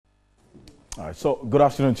All right, so good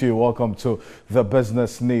afternoon to you. Welcome to the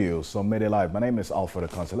Business News on Mayday Live. My name is Alfred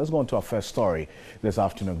Akanse. Let's go on to our first story this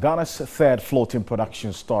afternoon. Ghana's third floating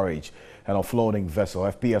production storage and offloading vessel,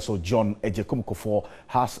 FPSO John Ejekumu,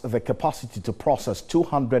 has the capacity to process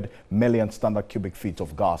 200 million standard cubic feet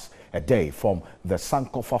of gas a day from the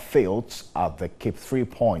Sankofa fields at the Cape 3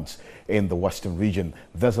 points in the western region.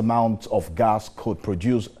 This amount of gas could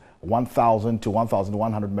produce 1,000 to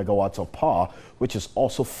 1,100 megawatts of power, which is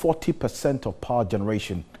also 40% of power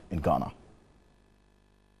generation in Ghana.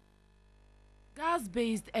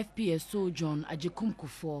 Gas-based FPSO John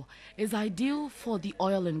Ejekumu is ideal for the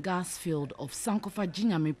oil and gas field of Sankofa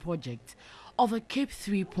Ginyame project of a Cape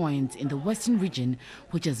 3 point in the western region,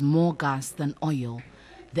 which has more gas than oil.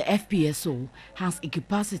 The FPSO has a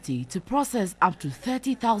capacity to process up to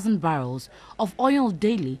 30,000 barrels of oil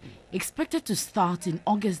daily, expected to start in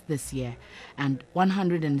August this year, and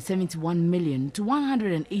 171 million to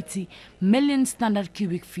 180 million standard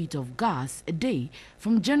cubic feet of gas a day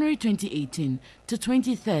from January 2018 to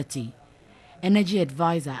 2030. Energy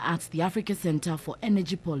advisor at the Africa Center for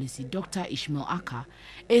Energy Policy, Dr. Ishmael Aka,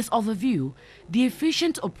 is of the view the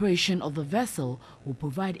efficient operation of the vessel will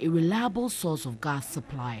provide a reliable source of gas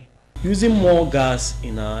supply. Using more gas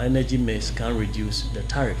in our energy mix can reduce the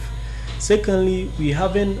tariff. Secondly, we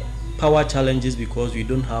having power challenges because we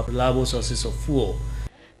don't have reliable sources of fuel.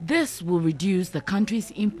 This will reduce the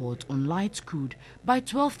country's import on light crude by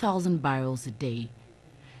 12,000 barrels a day.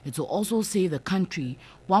 It will also save the country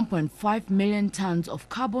 1.5 million tons of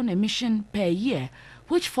carbon emission per year,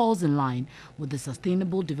 which falls in line with the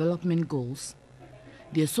Sustainable Development Goals.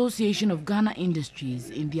 The Association of Ghana Industries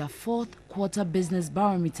in their fourth quarter business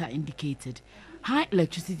barometer indicated high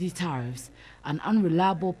electricity tariffs and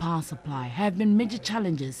unreliable power supply have been major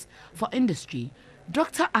challenges for industry.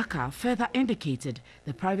 Dr. Aka further indicated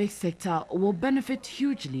the private sector will benefit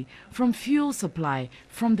hugely from fuel supply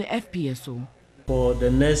from the FPSO. For the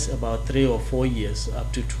next about 3 or 4 years,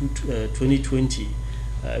 up to 2020,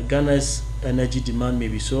 Ghana's energy demand may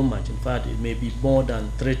be so much. In fact, it may be more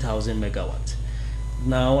than 3,000 megawatts.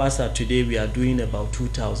 Now, as of today, we are doing about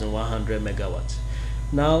 2,100 megawatts.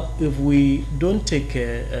 Now, if we don't take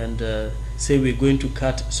care and say we're going to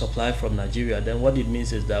cut supply from Nigeria, then what it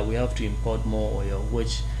means is that we have to import more oil,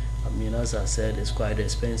 which, as I said, is quite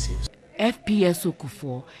expensive. FPSO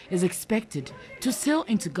Kufuor is expected to sail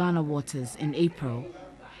into Ghana waters in April.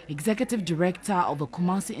 Executive Director of the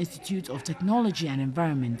Kumasi Institute of Technology and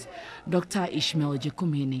Environment, Dr. Ishmael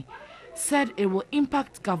Ejekumu, said it will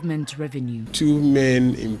impact government revenue. Two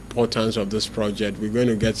main importance of this project: we're going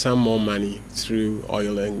to get some more money through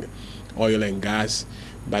oil and gas,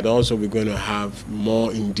 but also we're going to have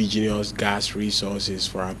more indigenous gas resources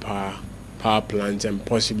for our power plants and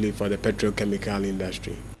possibly for the petrochemical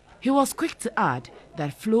industry. He was quick to add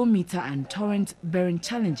that flow meter and torrent bearing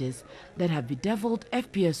challenges that have bedeviled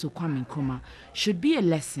FPSO Kwame Nkrumah should be a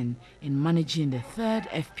lesson in managing the third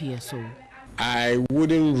FPSO. I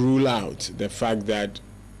wouldn't rule out the fact that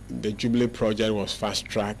the Jubilee project was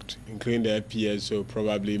fast-tracked, including the FPSO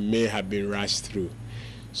probably may have been rushed through.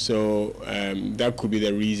 So that could be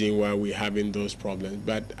the reason why we're having those problems.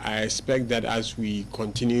 But I expect that as we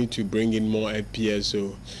continue to bring in more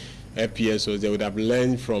FPSOs, they would have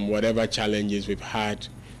learned from whatever challenges we've had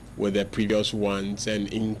with the previous ones and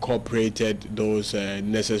incorporated those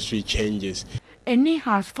necessary changes. ENI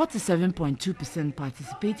has 47.2%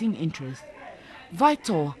 participating interest,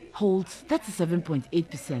 Vital holds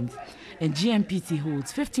 37.8%, and GMPT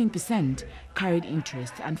holds 15% carried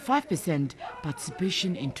interest and 5%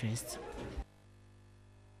 participation interest.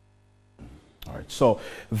 All right, so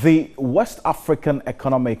the West African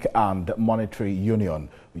Economic and Monetary Union,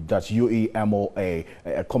 that's UEMOA,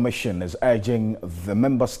 Commission is urging the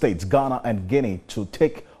member states, Ghana and Guinea, to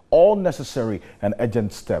take all necessary and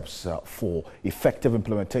urgent steps for effective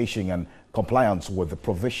implementation and compliance with the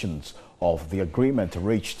provisions of the agreement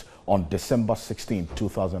reached on December 16,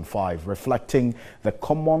 2005, reflecting the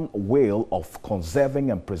common will of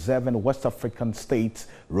conserving and preserving West African states'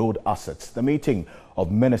 road assets. The meeting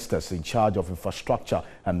of ministers in charge of infrastructure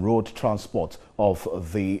and road transport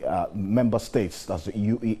of the member states, that's the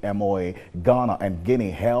UEMOA, Ghana and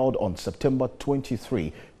Guinea, held on September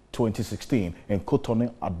 23, 2016 in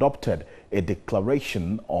Cotonou, adopted a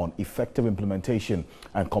declaration on effective implementation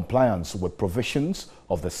and compliance with provisions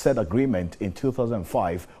of the said agreement in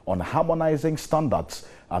 2005 on harmonizing standards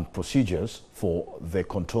and procedures for the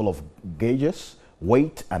control of gauges,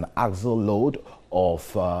 weight and axle load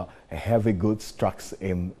of heavy goods trucks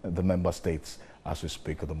in the member states as we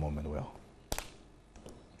speak at the moment. Well,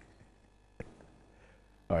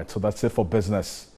 all right, so that's it for business